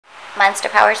Monster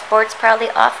Powersports proudly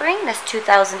offering this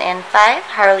 2005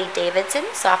 Harley Davidson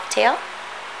Softail.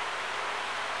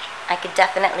 I could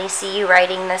definitely see you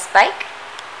riding this bike.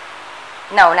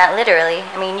 No, not literally.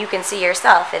 I mean, you can see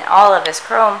yourself in all of this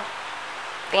chrome.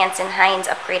 Vance & Hines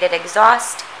upgraded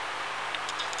exhaust.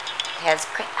 It has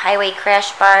highway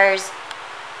crash bars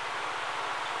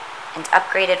and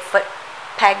upgraded foot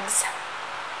pegs.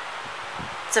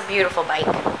 It's a beautiful bike.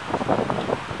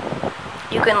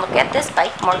 You can look at this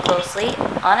bike more closely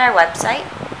on our website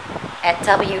at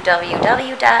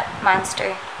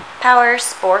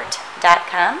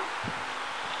www.monsterpowersport.com.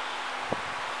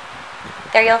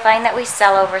 There you'll find that we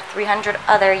sell over 300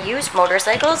 other used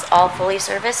motorcycles, all fully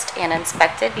serviced and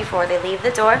inspected before they leave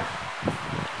the door.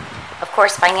 Of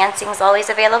course, financing is always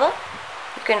available.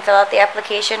 You can fill out the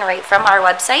application right from our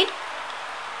website.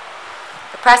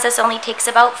 The process only takes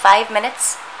about 5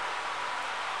 minutes.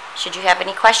 Should you have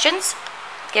any questions,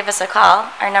 give us a call.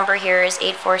 Our number here is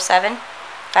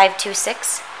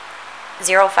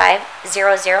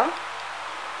 847-526-0500.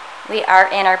 We are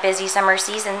in our busy summer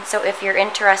season, so if you're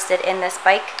interested in this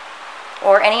bike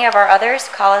or any of our others,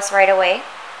 call us right away.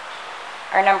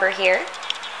 Our number here,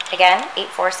 again,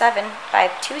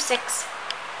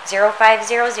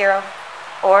 847-526-0500.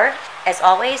 Or, as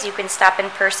always, you can stop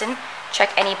in person,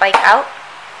 check any bike out.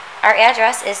 Our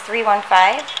address is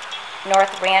 315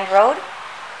 North Rand Road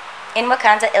in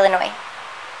Wauconda, Illinois.